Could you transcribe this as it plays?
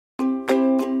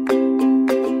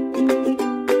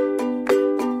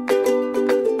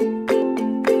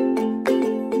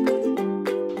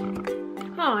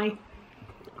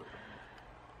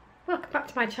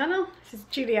my channel. This is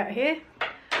Juliet here.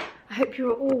 I hope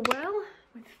you're all well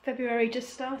with February just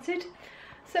started.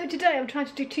 So today I'm trying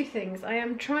to do two things. We're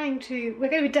going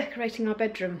to be decorating our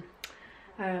bedroom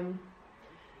at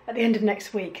the end of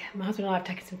next week. My husband and I have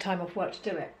taken some time off work to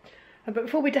do it. But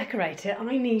before we decorate it,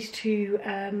 I need to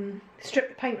strip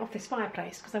the paint off this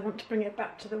fireplace because I want to bring it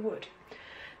back to the wood.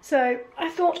 So I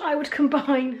thought I would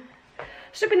combine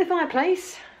stripping the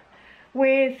fireplace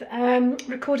with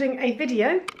recording a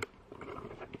video,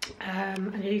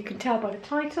 and you can tell by the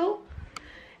title,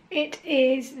 it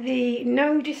is the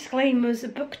No Disclaimers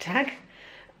book tag,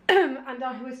 and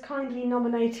I was kindly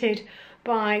nominated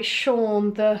by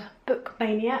Sean the Book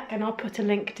Maniac, and I'll put a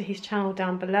link to his channel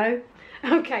down below.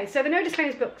 Okay, so the No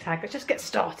Disclaimers book tag, let's just get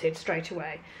started straight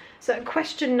away. So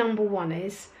question number one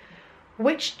is,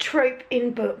 which trope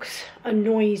in books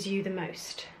annoys you the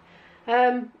most?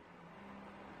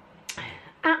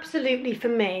 Absolutely, for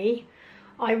me,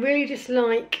 I really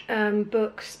dislike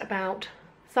books about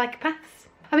psychopaths.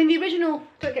 I mean, the original,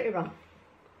 don't get me wrong,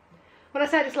 when I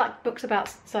say I dislike books about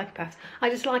psychopaths, I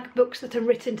dislike books that are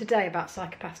written today about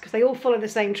psychopaths because they all follow the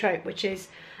same trope, which is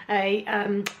a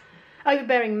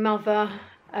overbearing mother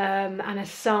and a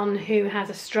son who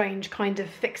has a strange kind of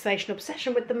fixation,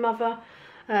 obsession with the mother,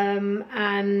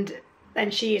 and then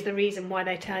she is the reason why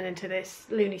they turn into this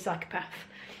loony psychopath.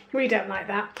 Really don't like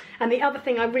that. And the other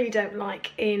thing I really don't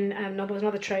like in novels,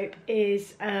 another trope,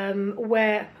 is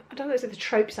where, I don't know if it's a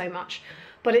trope so much,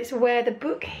 but it's where the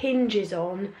book hinges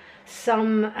on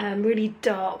some really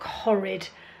dark, horrid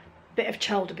bit of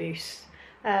child abuse.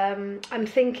 I'm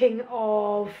thinking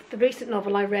of the recent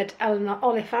novel I read, Eleanor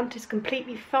Oliphant is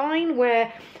Completely Fine,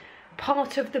 where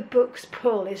part of the book's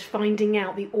pull is finding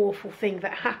out the awful thing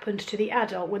that happened to the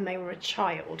adult when they were a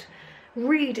child.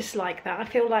 Really dislike that. I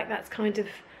feel like that's kind of,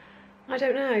 I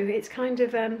don't know, it's kind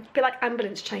of a bit like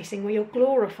ambulance chasing, where you're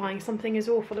glorifying something as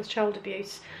awful as child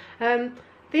abuse.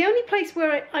 The only place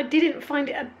where I didn't find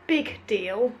it a big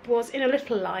deal was in A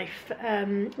Little Life,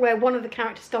 where one of the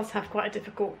characters does have quite a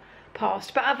difficult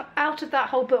past. But out of that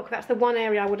whole book, that's the one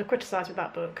area I would have criticised with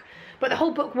that book. But the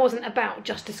whole book wasn't about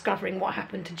just discovering what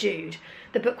happened to Jude.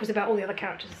 The book was about all the other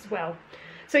characters as well.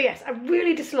 So yes, I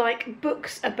really dislike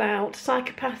books about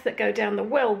psychopaths that go down the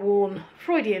well-worn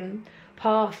Freudian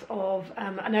path of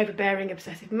an overbearing,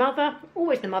 obsessive mother.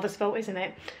 Always the mother's fault, isn't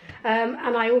it?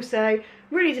 And I also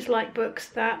really dislike books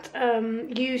that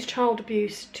use child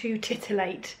abuse to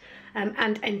titillate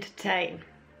and entertain.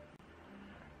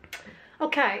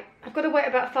 Okay, I've got to wait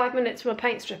about 5 minutes for my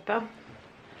paint stripper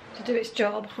to do its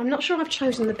job. I'm not sure I've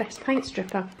chosen the best paint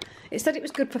stripper. It said it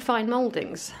was good for fine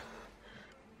mouldings,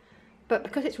 but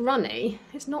because it's runny,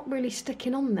 it's not really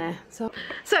sticking on there. So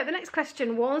the next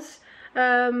question was,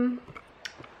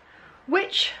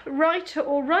 which writer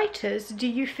or writers do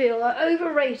you feel are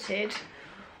overrated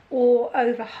or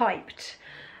overhyped?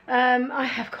 I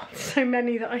have got so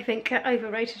many that I think are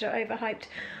overrated or overhyped.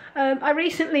 I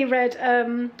recently read,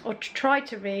 or tried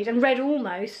to read, and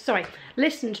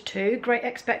listened to Great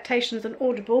Expectations on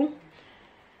Audible.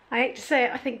 I hate to say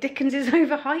it, I think Dickens is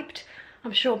overhyped.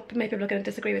 I'm sure maybe people are going to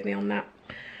disagree with me on that.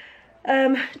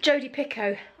 Jodi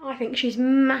Picoult, I think she's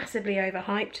massively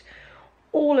overhyped.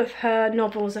 All of her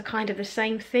novels are kind of the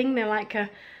same thing. They're like an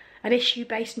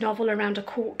issue-based novel around a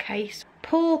court case.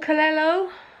 Paulo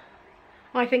Coelho,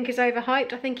 I think, is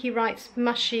overhyped. I think he writes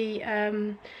mushy,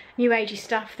 new agey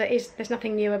stuff there's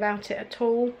nothing new about it at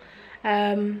all.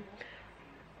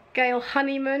 Gail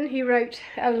Honeyman, who wrote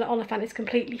Eleanor Oliphant, is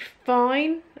Completely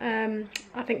Fine.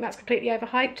 I think that's completely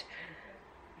overhyped.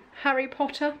 Harry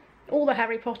Potter, all the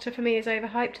Harry Potter for me is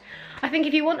overhyped. I think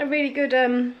if you want a really good,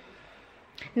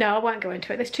 no, I won't go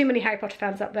into it. There's too many Harry Potter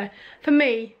fans up there. For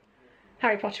me,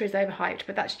 Harry Potter is overhyped,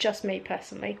 but that's just me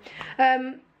personally.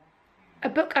 A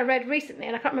book I read recently,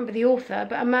 and I can't remember the author,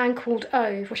 but A Man Called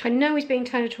Ove, which I know is being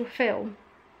turned into a film.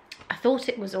 I thought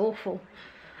it was awful.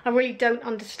 I really don't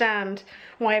understand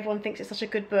why everyone thinks it's such a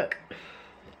good book.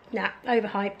 Nah,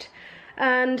 overhyped.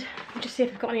 And I'll just see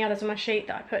if I've got any others on my sheet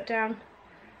that I put down.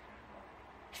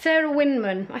 Sarah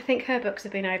Winman, I think her books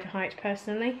have been overhyped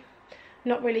personally.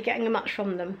 Not really getting much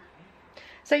from them.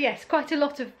 So yes, quite a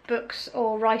lot of books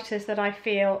or writers that I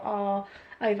feel are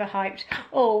overhyped.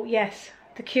 Oh yes,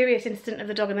 The Curious Incident of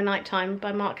the Dog in the Nighttime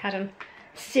by Mark Haddon.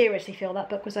 Seriously feel that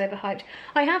book was overhyped.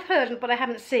 I have heard, but I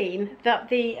haven't seen, that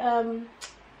the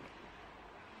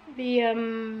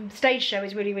stage show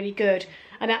is really, really good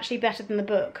and actually better than the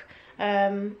book.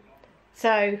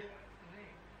 So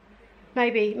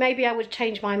maybe I would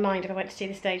change my mind if I went to see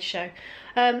the stage show.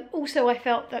 Also, I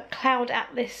felt that Cloud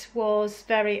Atlas was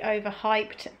very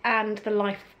overhyped, and The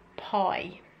Life of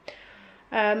Pi.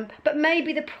 But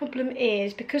maybe the problem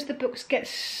is because the books get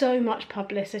so much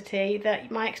publicity that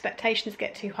my expectations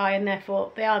get too high, and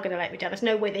therefore they are going to let me down. There's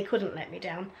no way they couldn't let me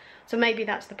down. So maybe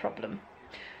that's the problem.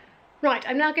 Right,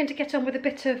 I'm now going to get on with a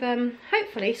bit of,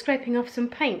 hopefully, scraping off some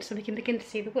paint so we can begin to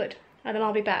see the wood. And then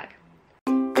I'll be back.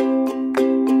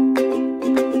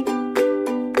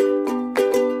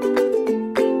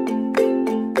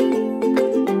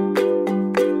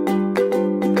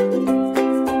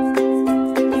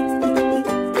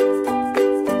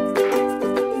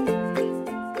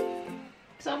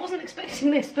 So I wasn't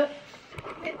expecting this, but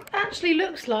it actually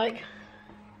looks like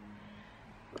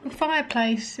the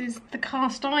fireplace is the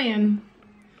cast iron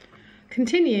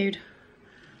continued.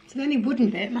 So the only wooden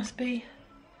bit must be...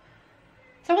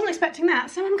 So I wasn't expecting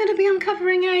that, so I'm going to be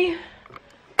uncovering a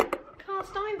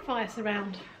cast iron fire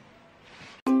surround.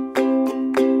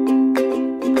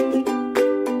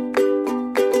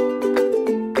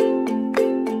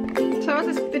 So as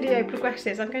this video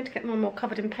progresses, I'm going to get more and more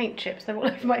covered in paint chips. They're all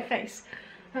over my face.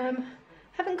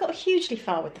 Haven't got hugely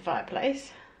far with the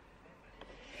fireplace,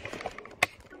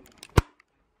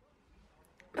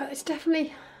 but it's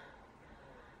definitely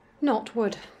not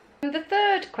wood. And the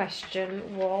third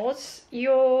question was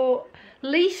your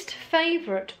least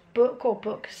favourite book or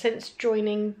book since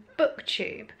joining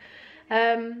BookTube.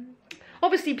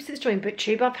 Obviously, since joining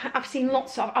BookTube, I've seen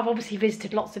lots of, I've obviously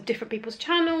visited lots of different people's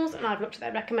channels and I've looked at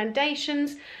their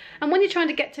recommendations. And when you're trying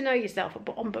to get to know yourself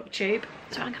on BookTube,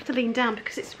 so I'm going to have to lean down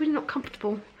because it's really not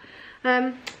comfortable.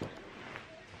 When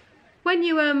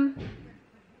you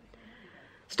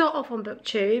start off on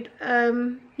BookTube,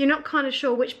 you're not kind of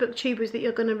sure which BookTubers that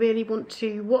you're going to really want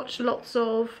to watch lots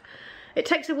of. It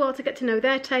takes a while to get to know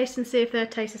their taste and see if their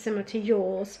tastes are similar to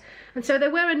yours. And so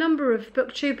there were a number of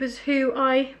BookTubers who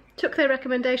I took their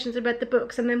recommendations and read the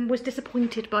books and then was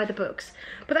disappointed by the books.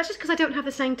 But that's just because I don't have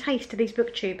the same taste to these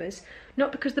BookTubers,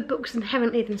 not because the books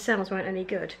inherently themselves weren't any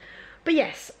good. But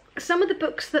yes, some of the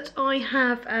books that I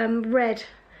have read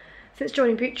since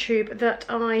joining BookTube that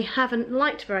I haven't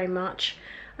liked very much.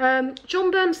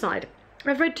 John Burnside.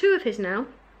 I've read 2 of his now.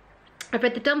 I've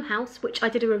read The Dumb House, which I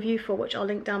did a review for, which I'll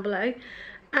link down below.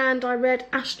 And I read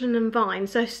Ashland and Vine,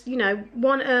 so, you know,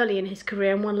 one early in his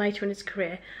career and one later in his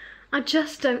career. I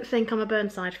just don't think I'm a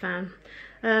Burnside fan.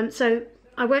 So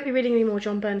I won't be reading any more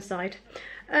John Burnside.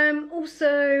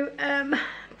 Also,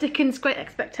 Dickens' Great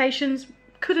Expectations.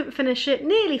 Couldn't finish it.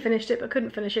 Nearly finished it, but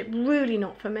couldn't finish it. Really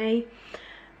not for me.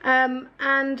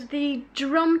 And The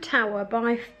Drum Tower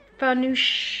by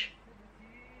Farnoosh,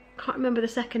 can't remember the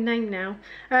second name now.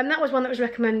 That was one that was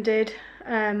recommended,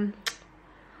 or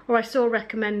I saw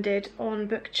recommended on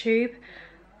BookTube.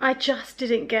 I just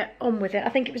didn't get on with it. I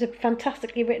think it was a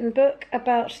fantastically written book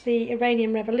about the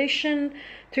Iranian Revolution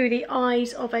through the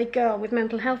eyes of a girl with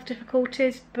mental health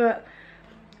difficulties, but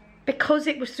because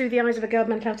it was through the eyes of a girl with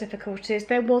mental health difficulties,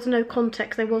 there was no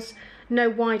context, there was no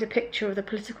wider picture of the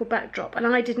political backdrop, and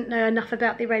I didn't know enough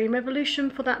about the Iranian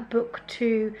Revolution for that book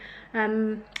to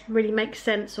really make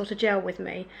sense or to gel with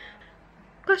me.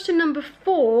 Question number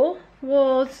 4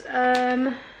 was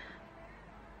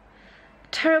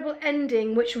terrible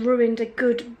ending which ruined a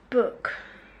good book.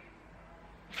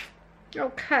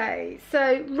 Okay,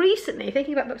 so recently,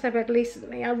 thinking about books I've read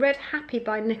recently, I read Happy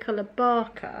by Nicola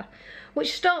Barker,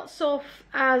 which starts off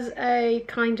as a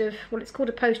kind of, well, it's called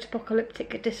a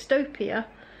post-apocalyptic dystopia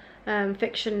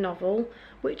fiction novel,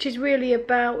 which is really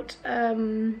about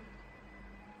the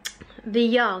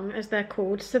young, as they're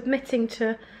called, submitting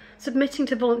to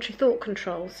voluntary thought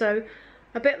control. So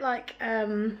a bit like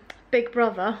Big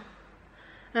Brother,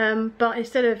 but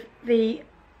instead of the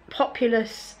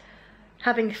populace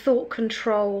having thought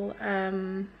control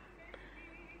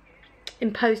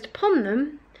imposed upon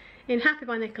them, in Happy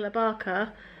by Nicola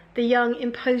Barker, the young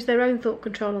impose their own thought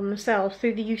control on themselves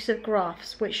through the use of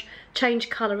graphs, which change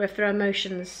colour if their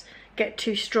emotions get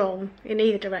too strong in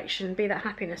either direction, be that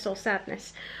happiness or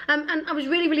sadness. And I was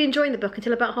really enjoying the book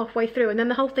until about halfway through, and then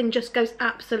the whole thing just goes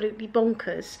absolutely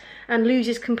bonkers and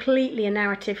loses completely a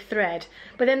narrative thread.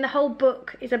 But then the whole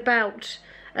book is about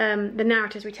the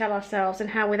narratives we tell ourselves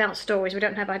and how without stories we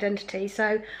don't have identity.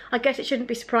 So I guess it shouldn't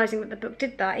be surprising that the book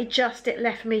did that. It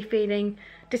left me feeling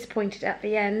disappointed at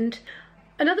the end.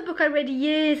 Another book I read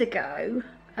years ago,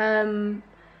 at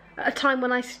a time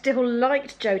when I still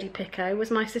liked Jodi Picoult, was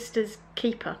My Sister's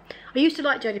Keeper. I used to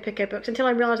like Jodi Picoult books until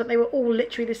I realised that they were all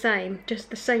literally the same, just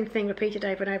the same thing repeated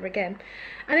over and over again.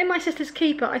 And in My Sister's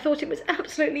Keeper, I thought it was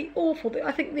absolutely awful.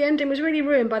 I think the ending was really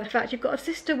ruined by the fact you've got a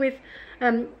sister with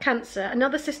cancer,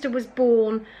 another sister was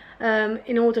born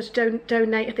in order to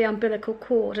donate the umbilical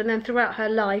cord, and then throughout her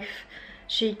life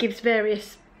she gives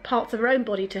various parts of her own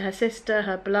body to her sister,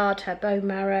 her blood, her bone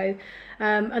marrow,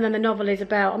 and then the novel is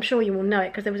about, I'm sure you will know it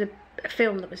because there was a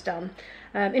film that was done.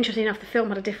 Interestingly enough, the film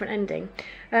had a different ending,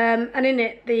 and in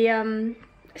it the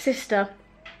sister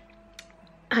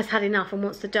has had enough and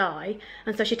wants to die,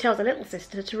 and so she tells her little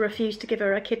sister to refuse to give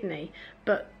her a kidney,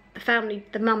 but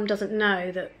the mum doesn't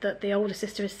know that the older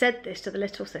sister has said this to the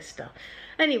little sister.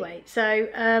 Anyway,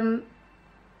 so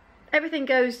everything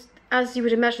goes as you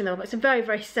would imagine though. It's a very,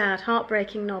 very sad,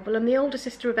 heartbreaking novel, and the older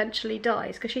sister eventually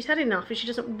dies because she's had enough and she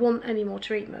doesn't want any more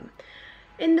treatment.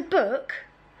 In the book,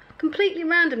 completely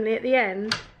randomly at the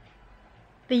end,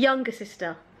 the younger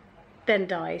sister then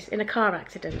dies in a car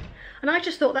accident, and I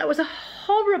just thought that was a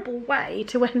horrible way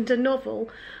to end a novel,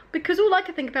 because all I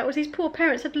could think about was these poor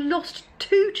parents had lost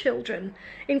 2 children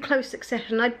in close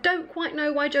succession. I don't quite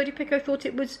know why Jodi Picoult thought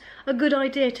it was a good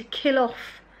idea to kill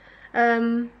off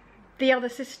the other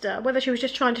sister. Whether she was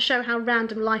just trying to show how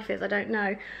random life is, I don't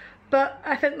know, but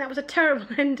I think that was a terrible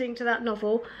ending to that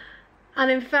novel. And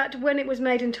in fact, when it was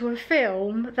made into a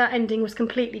film, that ending was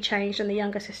completely changed and the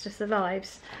younger sister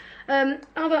survives.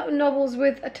 Other novels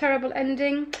with a terrible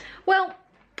ending, well,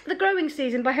 The Growing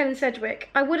Season by Helen Sedgewick,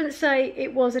 I wouldn't say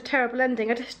it was a terrible ending.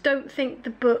 I just don't think the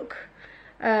book,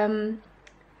 I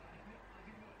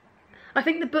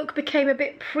think the book became a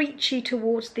bit preachy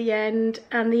towards the end,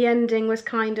 and the ending was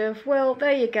kind of, well,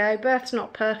 there you go, birth's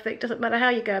not perfect, doesn't matter how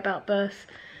you go about birth,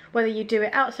 whether you do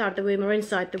it outside the womb or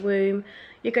inside the womb,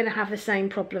 you're going to have the same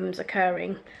problems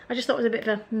occurring. I just thought it was a bit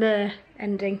of a meh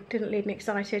ending, didn't leave me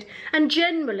excited. And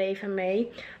generally for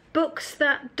me, books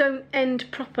that don't end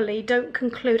properly, don't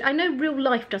conclude. I know real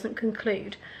life doesn't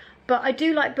conclude, but I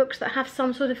do like books that have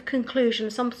some sort of conclusion,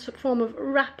 some form of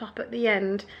wrap up at the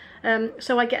end,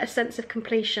 so I get a sense of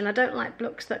completion. I don't like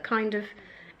books that kind of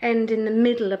end in the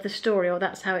middle of the story, or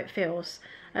that's how it feels.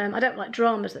 I don't like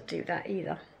dramas that do that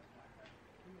either.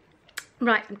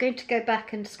 Right, I'm going to go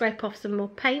back and scrape off some more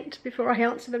paint before I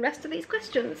answer the rest of these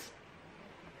questions.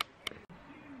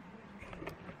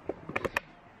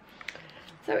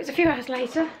 So it's a few hours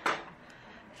later.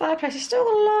 Fireplace is still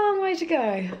a long way to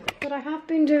go, but I have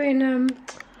been doing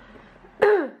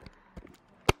match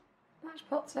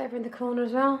pots over in the corner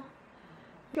as well.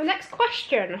 The next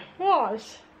question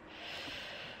was,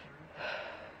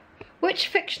 which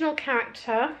fictional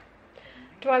character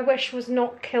do I wish was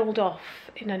not killed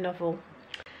off in a novel?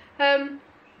 I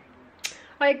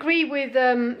agree with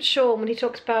Sean when he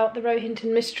talks about the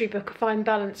Rohinton Mistry book, A Fine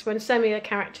Balance, when so many of the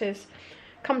characters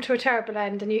come to a terrible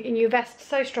end and you invest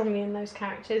so strongly in those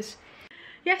characters.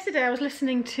 Yesterday I was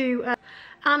listening to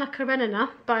Anna Karenina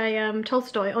by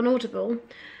Tolstoy on Audible,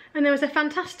 and there was a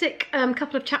fantastic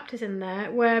couple of chapters in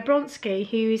there where Bronsky,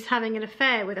 who's having an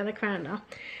affair with Anna Karenina,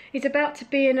 is about to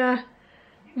be in a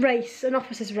race, an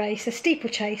officer's race, a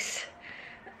steeplechase,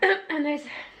 and there's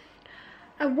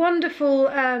a wonderful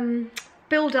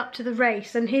build up to the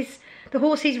race, and the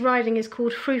horse he's riding is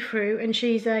called Frou Frou, and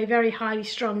she's a very highly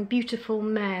strung, beautiful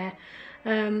mare,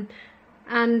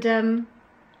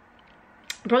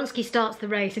 Bronsky starts the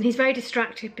race and he's very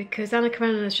distracted because Anna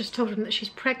Karenina has just told him that she's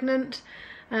pregnant,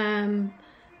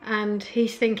 and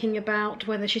he's thinking about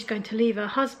whether she's going to leave her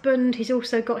husband. He's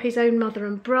also got his own mother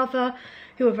and brother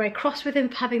who are very cross with him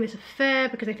for having this affair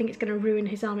because they think it's going to ruin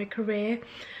his army career.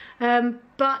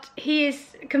 But he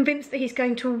is convinced that he's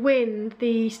going to win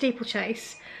the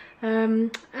steeplechase,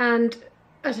 and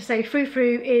as I say, Frou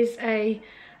Frou is a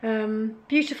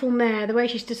beautiful mare. The way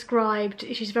she's described,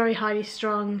 she's very highly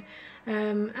strung,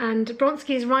 and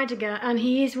Bronsky is riding her and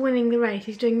he is winning the race.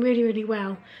 He's doing really, really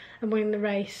well and winning the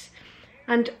race.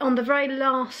 And on the very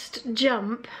last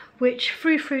jump, which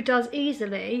Frou Frou does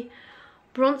easily,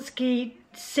 Bronsky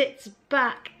sits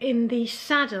back in the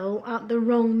saddle at the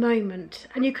wrong moment,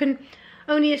 and you can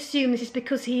only assume this is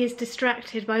because he is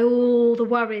distracted by all the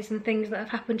worries and things that have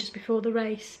happened just before the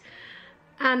race.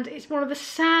 And it's one of the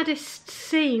saddest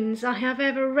scenes I have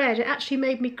ever read. It actually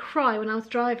made me cry when I was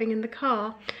driving in the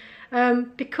car,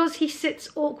 because he sits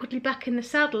awkwardly back in the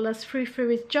saddle as Frou Frou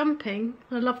is jumping.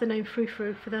 I love the name Frou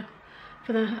Frou for the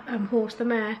horse, the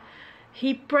mare.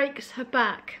 He breaks her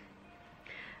back.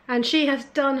 And she has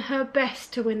done her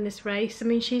best to win this race. I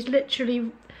mean, she's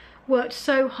literally worked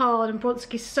so hard and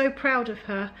Bronsky's so proud of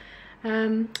her.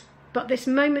 But this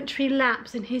momentary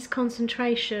lapse in his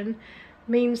concentration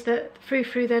means that Frou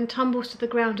Frou then tumbles to the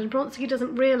ground and Bronsky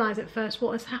doesn't realise at first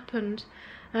what has happened.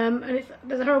 And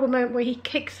there's a horrible moment where he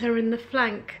kicks her in the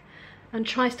flank and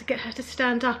tries to get her to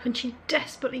stand up, and she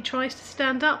desperately tries to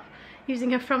stand up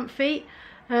using her front feet.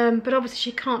 But obviously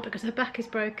she can't because her back is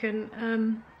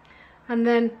broken. And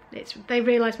then they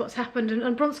realise what's happened,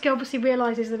 and Bronsky obviously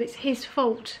realises that it's his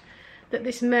fault that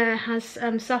this mare has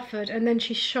suffered, and then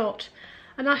she's shot.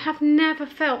 And I have never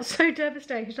felt so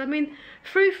devastated. I mean,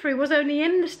 Frou-Frou was only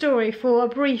in the story for a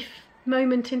brief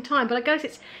moment in time, but I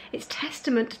guess it's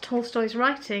testament to Tolstoy's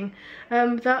writing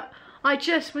that I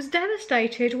just was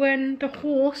devastated when the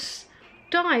horse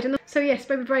died. And so yes,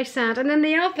 very, very sad. And then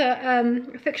the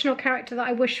other fictional character that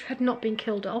I wish had not been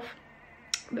killed off,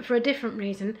 but for a different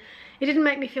reason, it didn't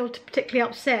make me feel particularly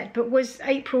upset, but was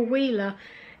April Wheeler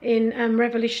in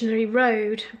Revolutionary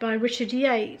Road by Richard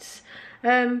Yates.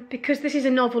 Because this is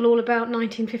a novel all about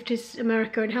 1950s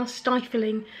America and how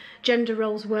stifling gender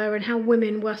roles were and how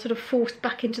women were sort of forced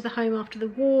back into the home after the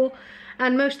war,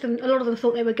 and a lot of them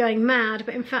thought they were going mad,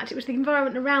 but in fact it was the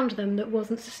environment around them that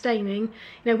wasn't sustaining.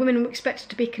 You know, women were expected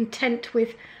to be content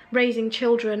with raising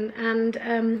children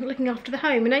and looking after the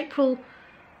home, and April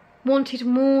wanted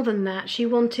more than that. She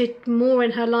wanted more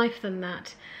in her life than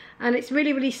that. And it's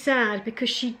really, really sad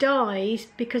because she dies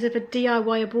because of a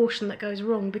DIY abortion that goes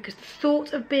wrong, because the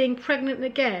thought of being pregnant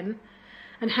again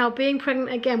and how being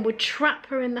pregnant again would trap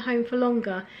her in the home for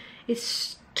longer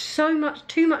is too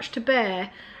much to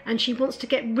bear, and she wants to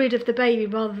get rid of the baby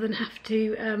rather than have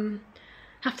to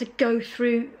go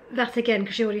through that again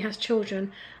because she already has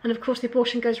children. And of course the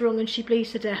abortion goes wrong and she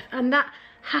bleeds to death, and that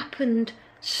happened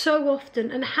so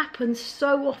often and happens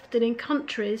so often in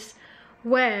countries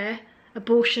where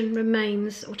abortion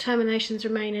remains or terminations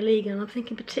remain illegal. I'm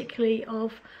thinking particularly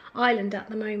of Ireland at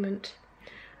the moment.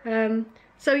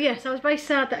 So yes, I was very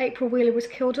sad that April Wheeler was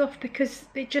killed off, because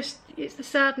it's the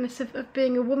sadness of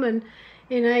being a woman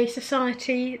in a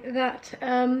society that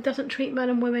doesn't treat men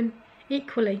and women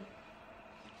equally.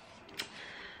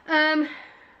 The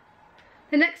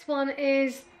next one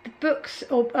is the books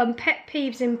or pet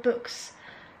peeves in books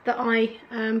that I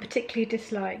particularly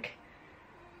dislike.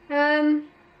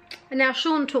 And now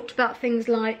Sean talked about things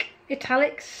like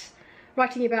italics,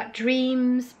 writing about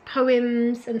dreams,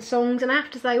 poems and songs, and I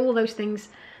have to say all those things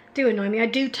do annoy me. I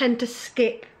do tend to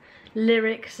skip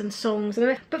lyrics and songs,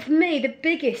 but for me the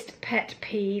biggest pet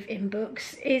peeve in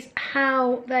books is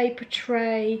how they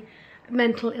portray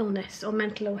mental illness or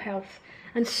mental ill health.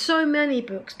 And so many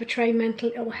books portray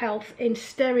mental ill health in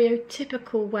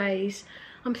stereotypical ways.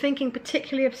 I'm thinking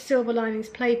particularly of Silver Linings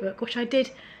Playbook, which I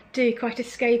did do quite a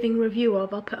scathing review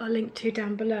of, I'll put a link to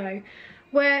down below,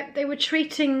 where they were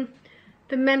treating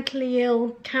the mentally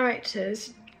ill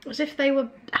characters as if they were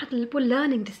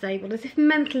learning disabled, as if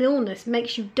mental illness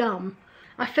makes you dumb.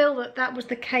 I feel that that was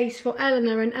the case for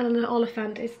Eleanor, and Eleanor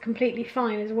Oliphant is completely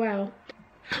fine as well.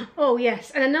 Oh yes,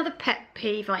 and another pet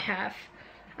peeve I have,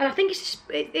 and I think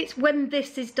it's when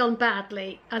this is done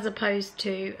badly as opposed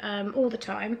to all the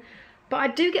time, but I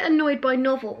do get annoyed by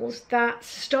novels that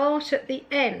start at the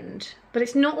end, but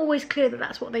it's not always clear that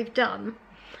that's what they've done,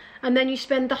 and then you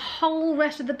spend the whole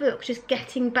rest of the book just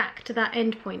getting back to that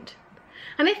end point.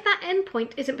 And if that end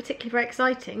point isn't particularly very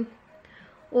exciting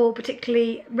or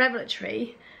particularly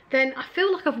revelatory, then I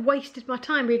feel like I've wasted my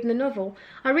time reading the novel.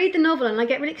 I read the novel and I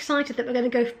get really excited that we're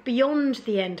going to go beyond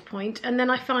the end point, and then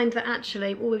I find that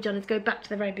actually all we've done is go back to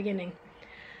the very beginning.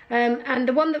 And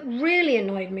the one that really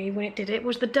annoyed me when it did it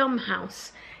was The Dumb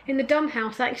House. In The Dumb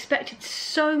House I expected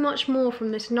so much more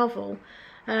from this novel,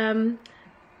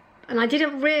 and I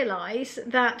didn't realise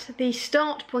that the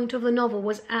start point of the novel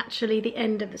was actually the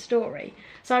end of the story.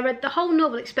 So I read the whole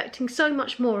novel expecting so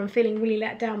much more and feeling really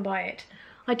let down by it.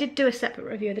 I did do a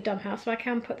separate review of The Dumb House, so I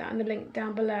can put that in the link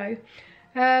down below.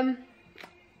 I'm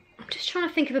just trying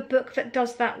to think of a book that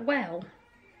does that well.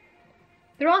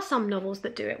 There are some novels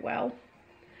that do it well.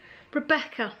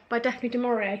 Rebecca by Daphne du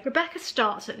Maurier. Rebecca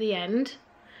starts at the end,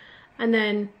 and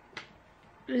then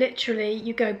literally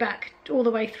you go back all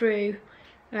the way through,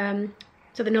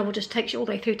 so the novel just takes you all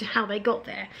the way through to how they got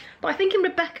there. But I think in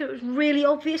Rebecca it was really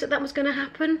obvious that that was going to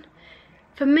happen.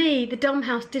 For me, The Dumb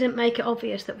House didn't make it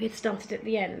obvious that we had started at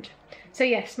the end. So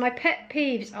yes, my pet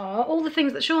peeves are all the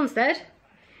things that Sean said,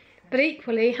 but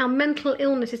equally how mental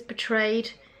illness is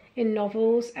portrayed in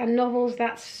novels, and novels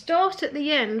that start at the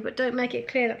end but don't make it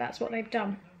clear that that's what they've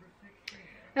done.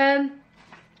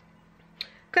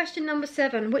 Question number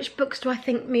 7, which books do I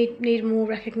think need more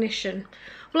recognition?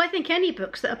 Well, I think any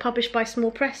books that are published by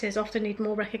small presses often need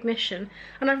more recognition,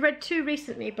 and I've read 2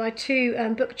 recently by 2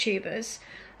 booktubers.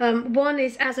 One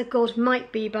is As a God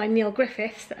Might Be by Neil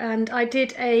Griffiths, and I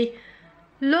did a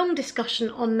long discussion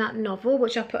on that novel,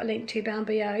 which I'll put a link to down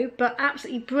below, but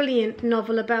absolutely brilliant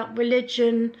novel about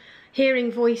religion,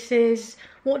 hearing voices,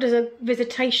 what does a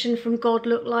visitation from God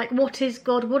look like, what is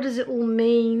God, what does it all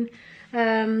mean,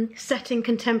 set in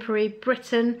contemporary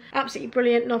Britain. Absolutely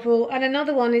brilliant novel. And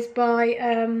another one is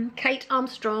by Kate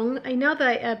Armstrong,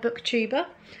 another booktuber,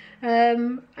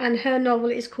 and her novel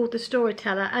is called The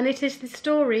Storyteller, and it is the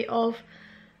story of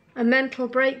a mental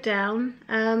breakdown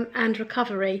and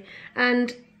recovery.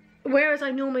 And whereas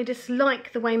I normally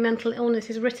dislike the way mental illness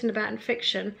is written about in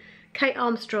fiction, Kate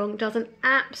Armstrong does an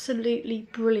absolutely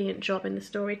brilliant job in The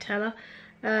Storyteller.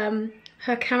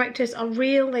 Her characters are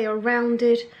real, they are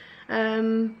rounded,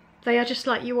 they are just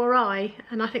like you or I,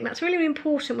 and I think that's really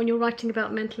important when you're writing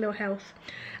about mental ill health.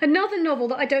 Another novel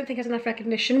that I don't think has enough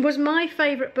recognition was my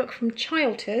favourite book from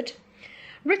childhood,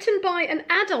 written by an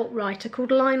adult writer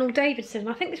called Lionel Davidson.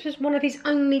 I think this was one of his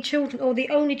only children, or the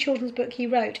only children's book he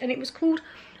wrote, and it was called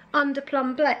Under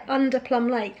Plum Lake.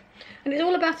 And it's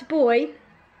all about a boy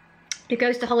who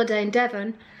goes to holiday in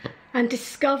Devon and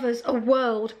discovers a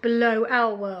world below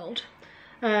our world,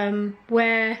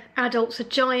 where adults are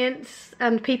giants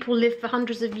and people live for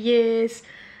hundreds of years,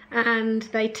 and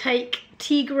they take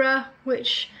Tigra,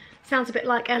 which sounds a bit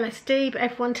like LSD, but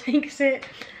everyone takes it,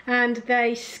 and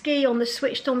they ski on the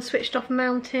switched on, switched off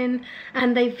mountain,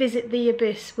 and they visit the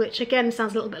abyss, which again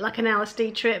sounds a little bit like an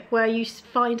LSD trip where you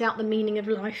find out the meaning of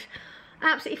life.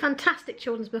 Absolutely fantastic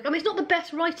children's book. I mean, it's not the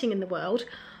best writing in the world,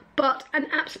 but an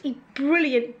absolutely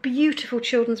brilliant, beautiful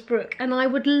children's book, and I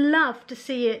would love to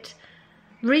see it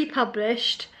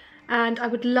republished, and I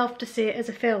would love to see it as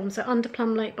a film. So Under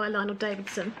Plum Lake by Lionel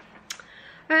Davidson.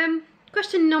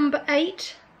 Question number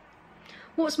 8.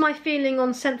 What's my feeling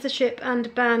on censorship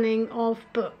and banning of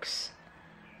books?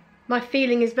 My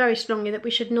feeling is very strongly that we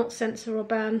should not censor or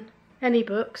ban any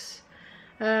books.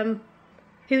 Who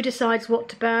decides what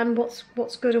to ban,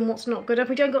 what's good and what's not good? Have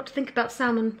we don't got to think about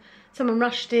Salman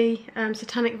Rushdie,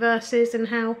 Satanic Verses, and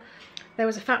how there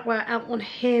was a fatwa out on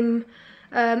him.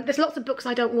 There's lots of books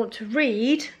I don't want to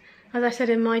read. As I said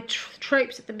in my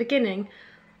tropes at the beginning,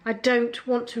 I don't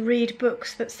want to read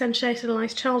books that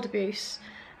sensationalise child abuse.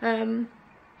 I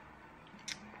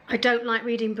don't like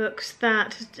reading books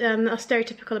that are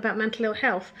stereotypical about mental ill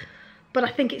health, but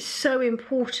I think it's so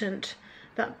important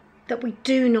that we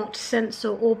do not censor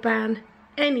or ban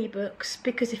any books,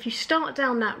 because if you start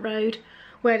down that road,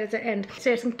 where does it end?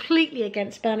 So it's completely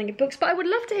against banning of books, but I would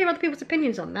love to hear other people's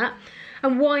opinions on that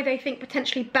and why they think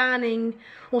potentially banning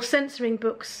or censoring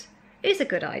books is a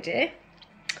good idea.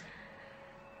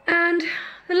 And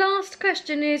the last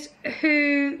question is,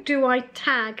 who do I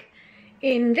tag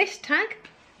in this tag?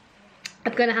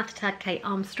 I'm going to have to tag Kate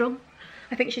Armstrong.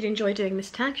 I think she'd enjoy doing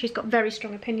this tag. She's got very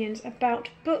strong opinions about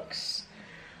books.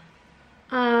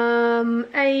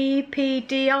 APDI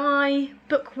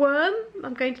Bookworm,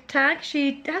 I'm going to tag.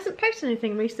 She hasn't posted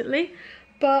anything recently,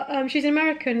 but she's an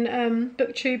American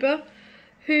booktuber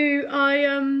who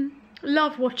I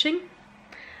love watching.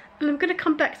 And I'm going to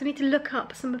come back because I need to look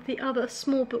up some of the other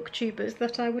small booktubers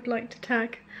that I would like to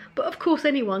tag. But of course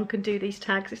anyone can do these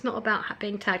tags. It's not about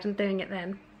being tagged and doing it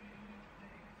then.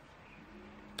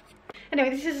 Anyway,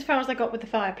 this is as far as I got with the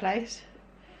fireplace.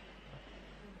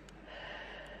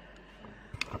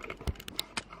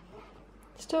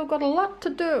 Still got a lot to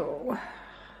do,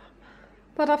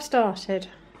 but I've started,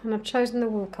 and I've chosen the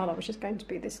wall colour, which is going to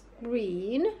be this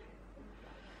green,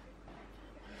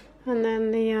 and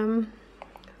then the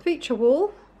feature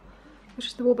wall, which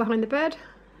is the wall behind the bed,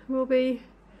 will be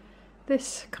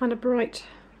this kind of bright,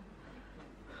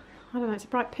 I don't know, it's a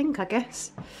bright pink, I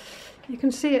guess. You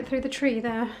can see it through the tree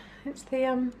there. It's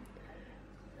the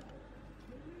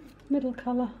middle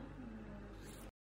colour.